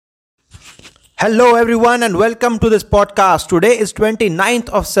Hello everyone and welcome to this podcast. Today is 29th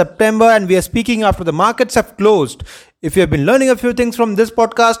of September and we are speaking after the markets have closed. If you have been learning a few things from this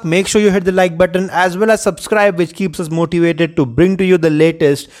podcast, make sure you hit the like button as well as subscribe, which keeps us motivated to bring to you the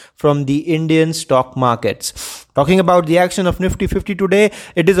latest from the Indian stock markets. Talking about the action of Nifty 50 today,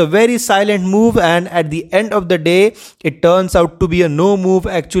 it is a very silent move and at the end of the day, it turns out to be a no move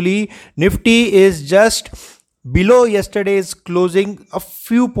actually. Nifty is just below yesterday's closing, a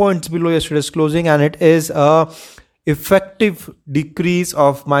few points below yesterday's closing, and it is a effective decrease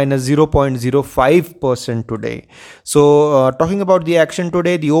of minus 0.05% today. So talking about the action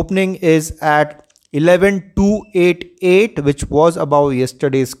today, the opening is at 11,288, which was above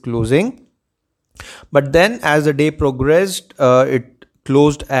yesterday's closing, but then as the day progressed, it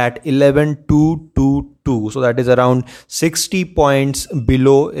closed at 11,222, so that is around 60 points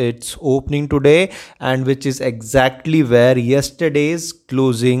below its opening today, and which is exactly where yesterday's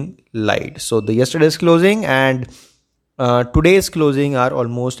closing lied. So the yesterday's closing and today's closing are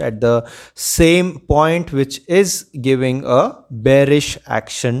almost at the same point, which is giving a bearish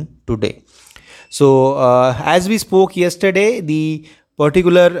action today. So as we spoke yesterday, the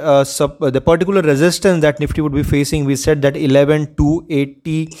particular resistance that Nifty would be facing, we said that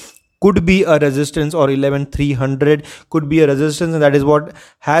 11,280 could be a resistance, or 11,300 could be a resistance, and that is what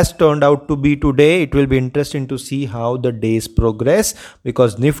has turned out to be today. It will be interesting to see how the days progress,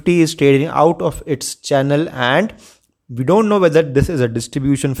 because Nifty is trading out of its channel and we don't know whether this is a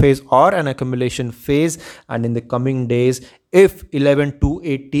distribution phase or an accumulation phase, and in the coming days, if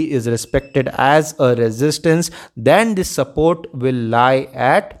 11,280 is respected as a resistance, then this support will lie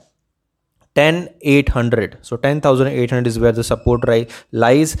at 10,800. So 10,800 is where the support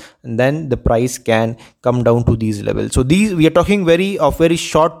lies, and then the price can come down to these levels. So these, we are talking very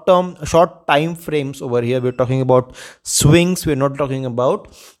short time frames over here. We're talking about swings. We're not talking about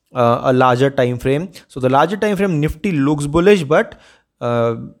a larger time frame. So the larger time frame Nifty looks bullish, but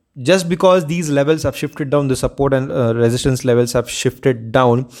just because these levels have shifted down, the support and resistance levels have shifted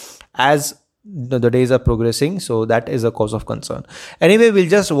down as the days are progressing, so that is a cause of concern. Anyway, we'll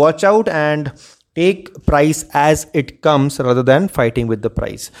just watch out and take price as it comes rather than fighting with the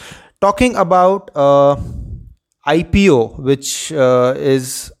price. Talking about IPO, which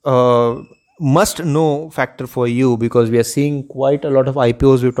is must know factor for you, because we are seeing quite a lot of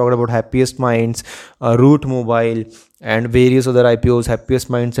IPOs. We've talked about Happiest Minds, Route Mobile, and various other IPOs. Happiest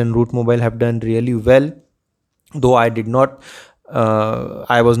Minds and Route Mobile have done really well, though I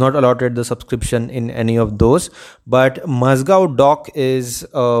was not allotted the subscription in any of those. But Mazagon Dock is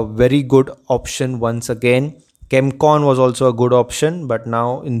a very good option once again. Chemcon was also a good option, but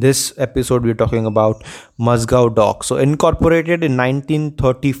now in this episode we're talking about Mazagon Dock. So incorporated in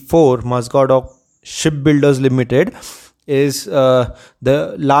 1934, Mazagon Dock Shipbuilders Limited is the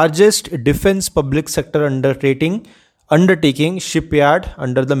largest defense public sector undertaking shipyard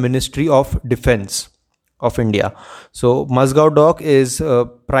under the Ministry of Defense of India. So Mazagon Dock is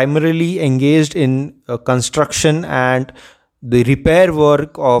primarily engaged in construction and the repair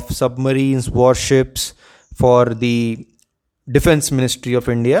work of submarines, warships, for the Defense Ministry of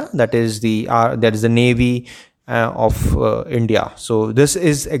India, that is the Navy of India. So this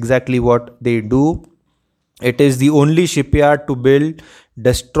is exactly what they do. It is the only shipyard to build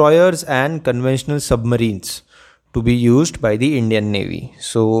destroyers and conventional submarines to be used by the Indian Navy.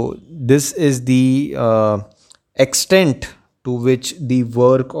 So this is the extent to which the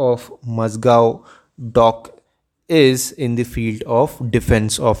work of Mazagon Dock is in the field of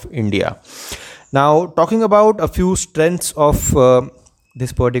defense of India. Now, talking about a few strengths of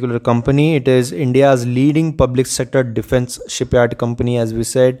this particular company, it is India's leading public sector defense shipyard company. As we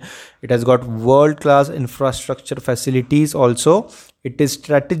said, it has got world-class infrastructure facilities also. It is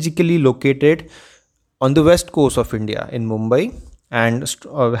strategically located on the west coast of India in Mumbai, and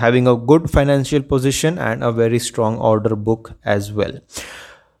having a good financial position and a very strong order book as well.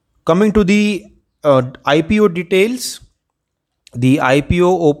 Coming to the IPO details, the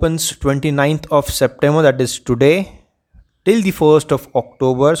IPO opens 29th of September, that is today, till the 1st of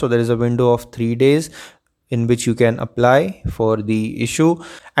October. So there is a window of 3 days in which you can apply for the issue.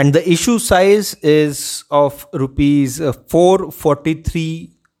 And the issue size is of rupees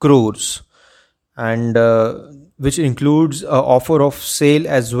 443 crores. And which includes offer of sale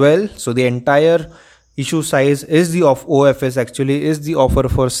as well. So the entire issue size is the of OFS actually is the offer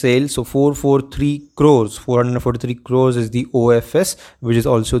for sale. So 443 crores is the OFS, which is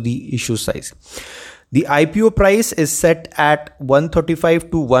also the issue size. The IPO price is set at 135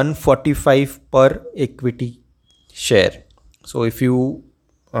 to 145 per equity share. So if you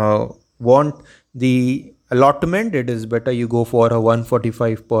want the allotment, it is better you go for a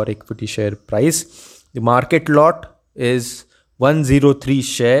 145 per equity share price. The market lot is 103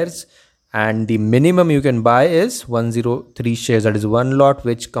 shares, and the minimum you can buy is 103 shares. That is one lot,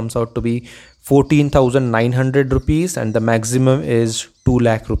 which comes out to be 14,900 rupees, and the maximum is 2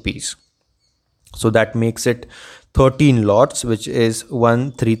 lakh rupees. So that makes it 13 lots, which is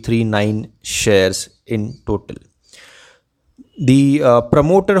 1339 shares in total. The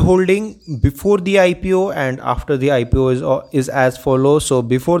promoter holding before the IPO and after the IPO is as follows. So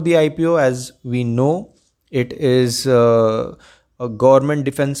before the IPO, as we know, it is a government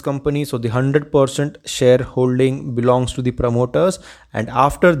defense company, so the 100% shareholding belongs to the promoters. And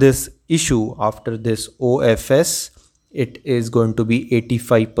after this issue, after this OFS, it is going to be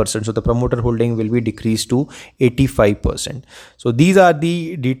 85%. So the promoter holding will be decreased to 85%. So these are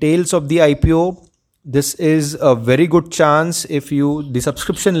the details of the IPO. This is a very good chance. If the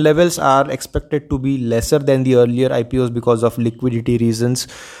subscription levels are expected to be lesser than the earlier IPOs because of liquidity reasons,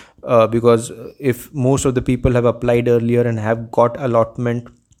 because if most of the people have applied earlier and have got allotment,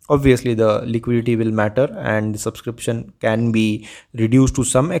 obviously the liquidity will matter and the subscription can be reduced to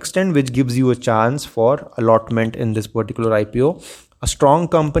some extent, which gives you a chance for allotment in this particular IPO. A strong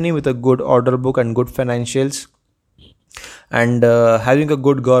company with a good order book and good financials, and having a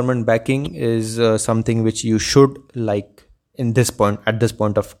good government backing is something which you should like at this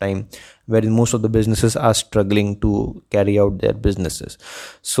point of time, where most of the businesses are struggling to carry out their businesses.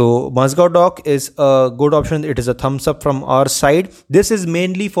 So Mazagon Dock is a good option. It is a thumbs up from our side. This is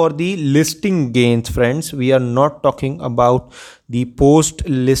mainly for the listing gains, friends. We are not talking about the post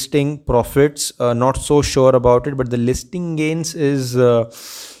listing profits. Not so sure about it, but the listing gains is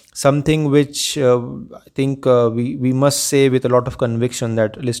something which I think we must say with a lot of conviction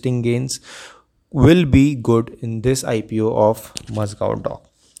that listing gains will be good in this IPO of Mazagon Dock.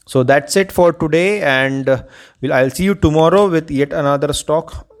 So that's it for today, and I'll see you tomorrow with yet another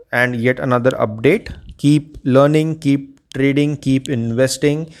stock and yet another update. Keep learning, keep trading, keep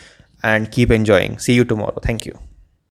investing, and keep enjoying. See you tomorrow. Thank you.